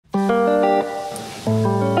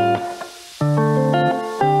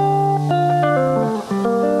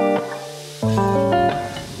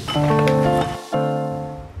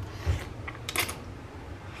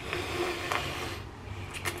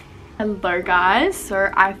Hello guys, so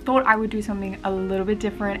I thought I would do something a little bit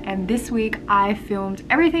different, and this week I filmed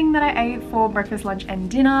everything that I ate for breakfast, lunch and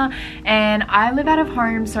dinner. And I live out of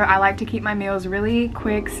home, so I like to keep my meals really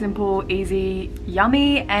quick, simple, easy,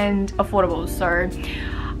 yummy and affordable. So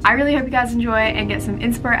I really hope you guys enjoy and get some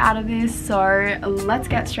inspo out of this, so let's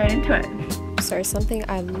get straight into it. So something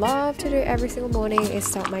I love to do every single morning is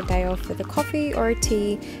start my day off with a coffee or a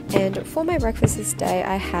tea, and for my breakfast this day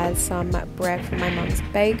I had some bread from my mum's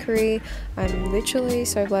bakery. I'm literally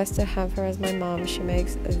so blessed to have her as my mum. She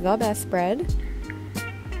makes the best bread.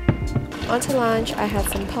 Onto lunch, I had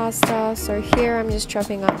some pasta, so here I'm just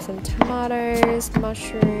chopping up some tomatoes,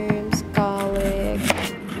 mushrooms, garlic.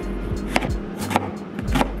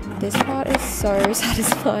 This part is so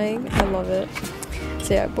satisfying, I love it.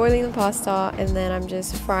 So yeah, boiling the pasta, and then I'm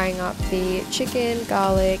just frying up the chicken,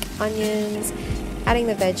 garlic, onions, adding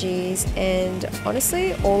the veggies, and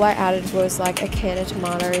honestly all I added was like a can of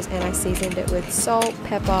tomatoes, and I seasoned it with salt,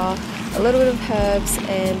 pepper, a little bit of herbs,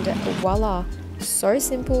 and voila. So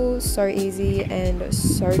simple, so easy, and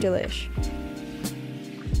so delish.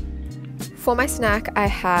 For my snack I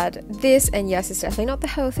had this, and yes, it's definitely not the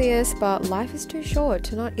healthiest, but life is too short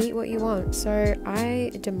to not eat what you want, so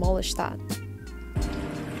I demolished that.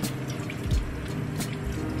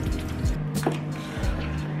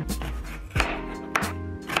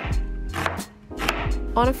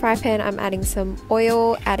 On a fry pan, I'm adding some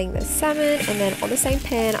oil, adding the salmon, and then on the same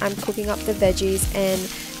pan, I'm cooking up the veggies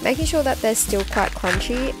and making sure that they're still quite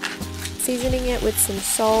crunchy. Seasoning it with some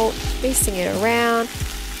salt, mixing it around,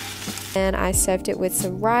 and I served it with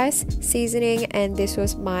some rice, seasoning, and this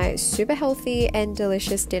was my super healthy and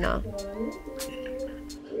delicious dinner.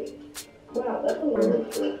 Wow, that's a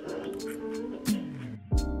wonderful.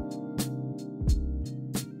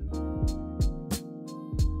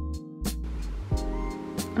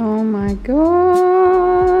 Oh my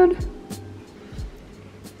god.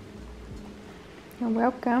 You're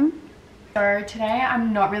welcome. So today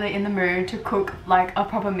I'm not really in the mood to cook like a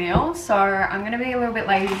proper meal, so I'm gonna be a little bit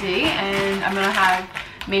lazy and I'm gonna have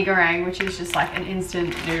mee goreng, which is just like an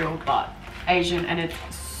instant noodle but Asian, and it's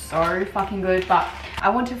so fucking good. But I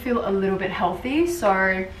want to feel a little bit healthy,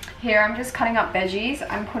 so here I'm just cutting up veggies.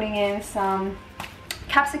 I'm putting in some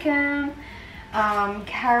capsicum,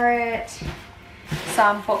 carrot,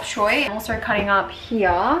 some bok choy. I'm also cutting up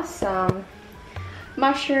here some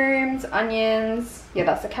mushrooms, onions. Yeah,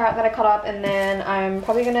 that's the carrot that I cut up, and then I'm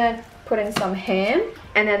probably gonna put in some ham,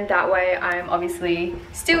 and then that way I'm obviously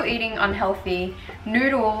still eating unhealthy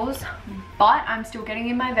noodles, but I'm still getting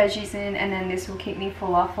in my veggies in, and then this will keep me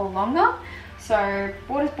fuller for longer. So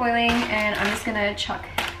water's boiling, and I'm just gonna chuck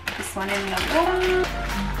this one in the water.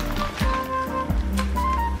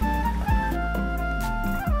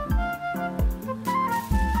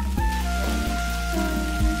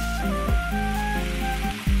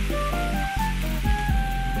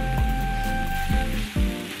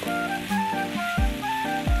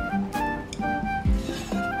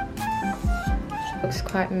 Looks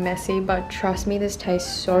quite messy, but trust me, this tastes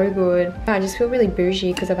so good. I just feel really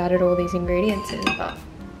bougie because I've added all these ingredients in, but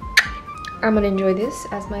I'm gonna enjoy this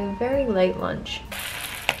as my very late lunch.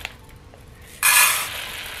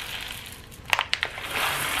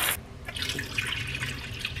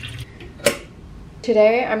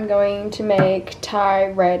 Today I'm going to make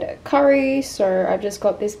Thai red curry, so I've just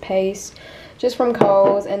got this paste just from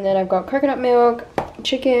Coles, and then I've got coconut milk,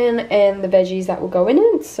 chicken, and the veggies that will go in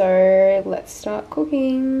it. So let's start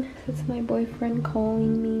cooking. That's my boyfriend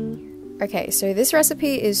calling me. Okay, so this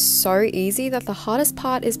recipe is so easy that the hardest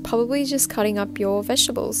part is probably just cutting up your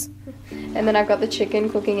vegetables. And then I've got the chicken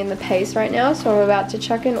cooking in the paste right now, so I'm about to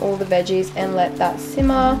chuck in all the veggies and let that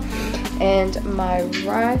simmer. And my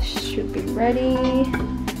rice should be ready.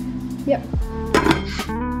 Yep.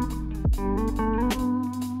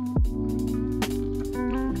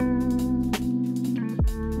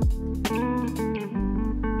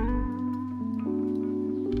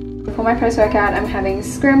 For my first workout, I'm having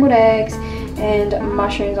scrambled eggs and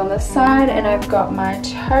mushrooms on the side, and I've got my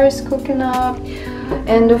toast cooking up,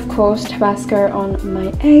 and of course Tabasco on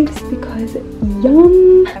my eggs because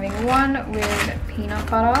yum. Having one with peanut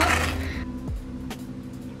butter.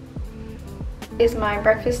 Is my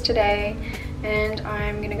breakfast today, and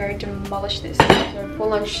I'm gonna go demolish this. So for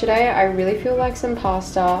lunch today, I really feel like some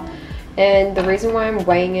pasta. And the reason why I'm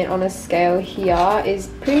weighing it on a scale here is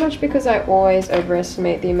pretty much because I always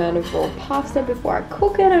overestimate the amount of raw pasta before I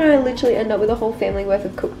cook it, and I literally end up with a whole family worth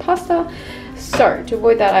of cooked pasta. So to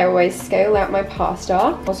avoid that, I always scale out my pasta.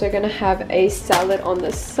 Also going to have a salad on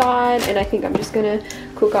the side, and I think I'm just going to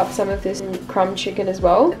cook up some of this crumb chicken as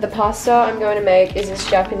well. The pasta I'm going to make is this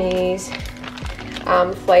Japanese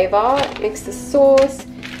flavour. Mix the sauce,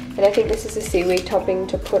 and I think this is a seaweed topping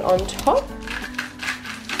to put on top.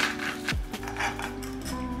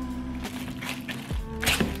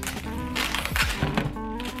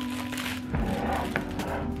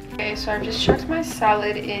 Okay, so I've just chucked my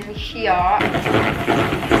salad in here.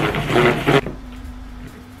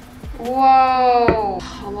 Whoa!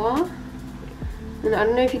 Colour. And I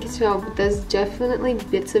don't know if you can tell, but there's definitely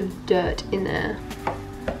bits of dirt in there.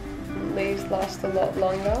 Leaves last a lot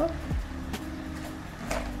longer.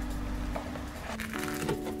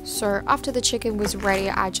 So after the chicken was ready,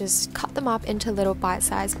 I just cut them up into little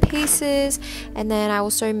bite-sized pieces, and then I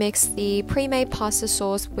also mixed the pre-made pasta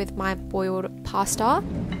sauce with my boiled pasta.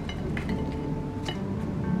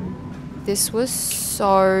 This was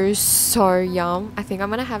so yum. I think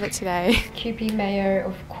I'm gonna have it today. Kewpie mayo,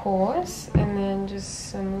 of course, and then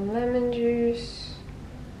just some lemon juice.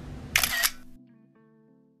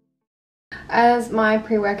 As my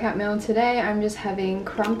pre-workout meal today, I'm just having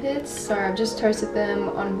crumpets. So I've just toasted them.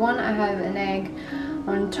 On one I have an egg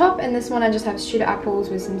on top, and this one I just have stewed apples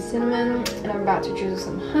with some cinnamon, and I'm about to drizzle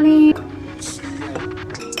some honey. So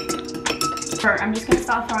I'm just gonna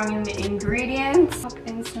start throwing in the ingredients. Pop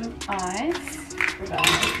in some ice.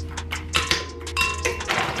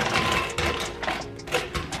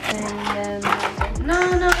 And then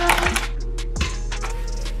banana.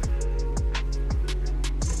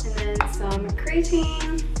 And then some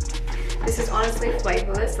creatine. This is honestly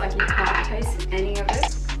flavorless, like you can't taste any of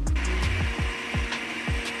it.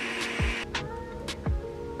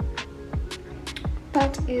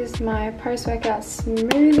 That is my post-workout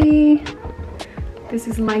smoothie. This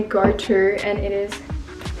is my go-to and it is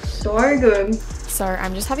so good. So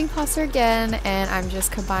I'm just having pasta again, and I'm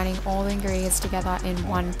just combining all the ingredients together in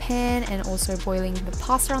one pan and also boiling the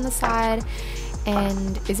pasta on the side.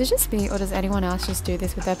 And is it just me, or does anyone else just do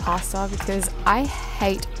this with their pasta? Because I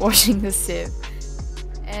hate washing the sieve.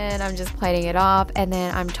 And I'm just plating it up, and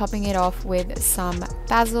then I'm topping it off with some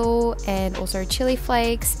basil and also chili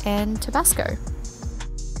flakes and Tabasco.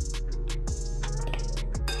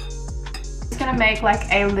 Gonna make like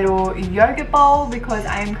a little yogurt bowl because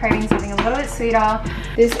I am craving something a little bit sweeter.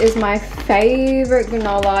 This is my favorite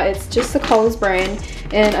granola. It's just the Coles brand,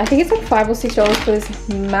 and I think it's like $5 or $6 for this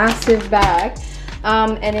massive bag.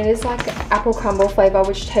 And it is like apple crumble flavor,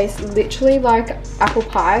 which tastes literally like apple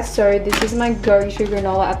pie. So this is my go-to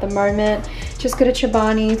granola at the moment. Just got a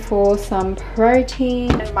Chobani for some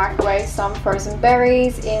protein, and microwave some frozen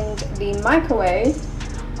berries in the microwave,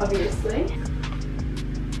 obviously.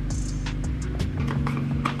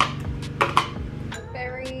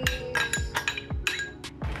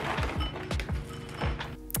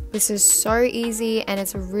 This is so easy, and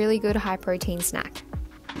it's a really good high protein snack.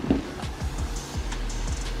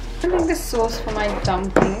 I'm making the sauce for my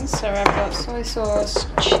dumplings. So I've got soy sauce,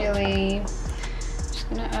 chili. Just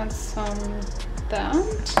gonna add some of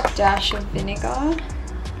that. Dash of vinegar.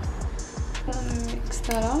 Mix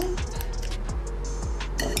that up.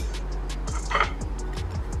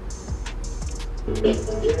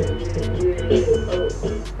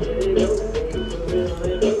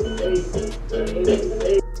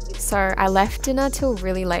 So I left dinner till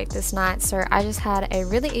really late this night, so I just had a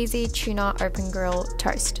really easy tuna open grill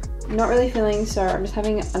toast. Not really feeling, so I'm just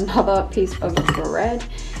having another piece of bread,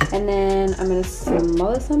 and then I'm gonna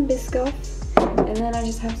smother some Biscoff, and then I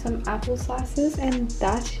just have some apple slices, and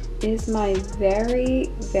that is my very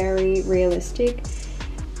realistic,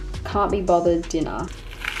 can't be bothered dinner.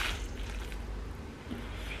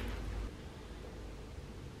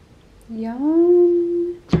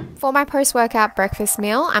 Yum. For my post-workout breakfast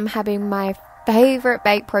meal, I'm having my favorite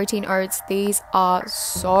baked protein oats. These are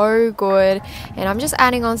so good, and I'm just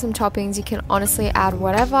adding on some toppings. You can honestly add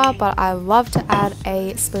whatever, but I love to add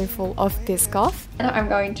a spoonful of Biscoff. And I'm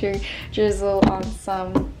going to drizzle on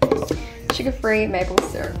some sugar-free maple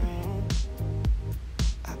syrup.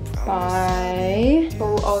 By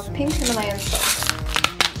full of pink Himalayan salt.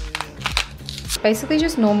 Basically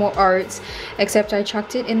just normal oats, except I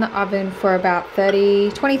chucked it in the oven for about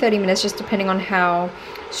 20-30 minutes, just depending on how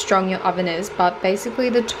strong your oven is. But basically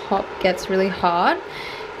the top gets really hard,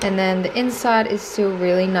 and then the inside is still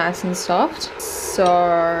really nice and soft.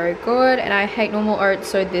 So good. And I hate normal oats,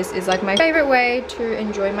 so this is like my favorite way to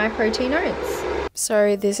enjoy my protein oats.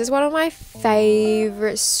 So this is one of my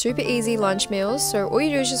favorite super easy lunch meals. So all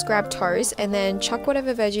you do is just grab toast and then chuck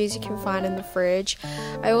whatever veggies you can find in the fridge.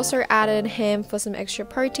 I also added ham for some extra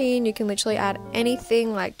protein. You can literally add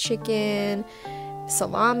anything like chicken,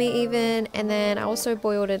 salami even, and then I also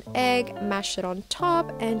boiled an egg, mashed it on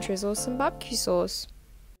top, and drizzled some barbecue sauce.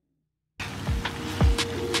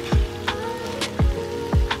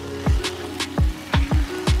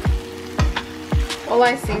 All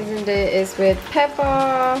I seasoned it is with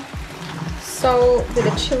pepper, salt, bit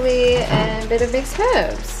of chili, and a bit of mixed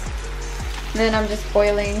herbs. And then I'm just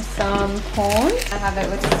boiling some corn. I have it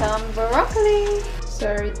with some broccoli.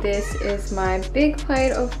 So this is my big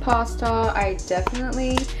plate of pasta. I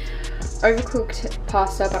definitely overcooked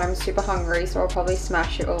pasta, but I'm super hungry, so I'll probably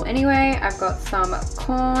smash it all anyway. I've got some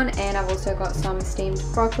corn and I've also got some steamed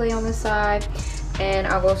broccoli on the side, and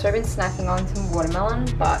I've also been snacking on some watermelon,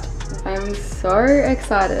 but I'm so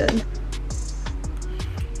excited.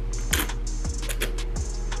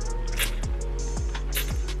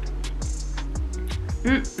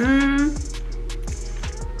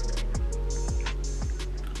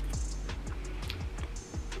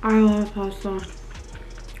 I love pasta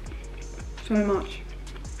so much,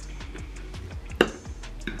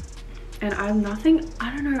 and I don't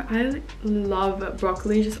know, I love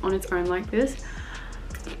broccoli just on its own like this.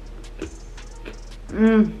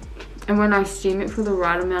 And when I steam it for the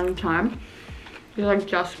right amount of time, it's like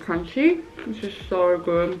just crunchy. It's just so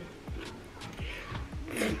good.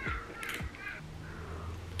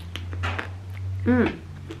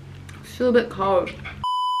 Still a bit cold.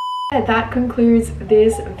 That concludes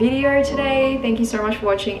this video today. Thank you so much for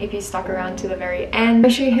watching. If you stuck around to the very end,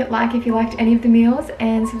 make sure you hit like if you liked any of the meals,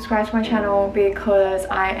 and subscribe to my channel because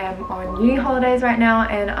I am on uni holidays right now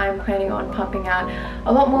and I'm planning on pumping out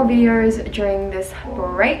a lot more videos during this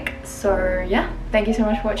break. So yeah, thank you so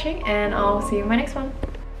much for watching, and I'll see you in my next one.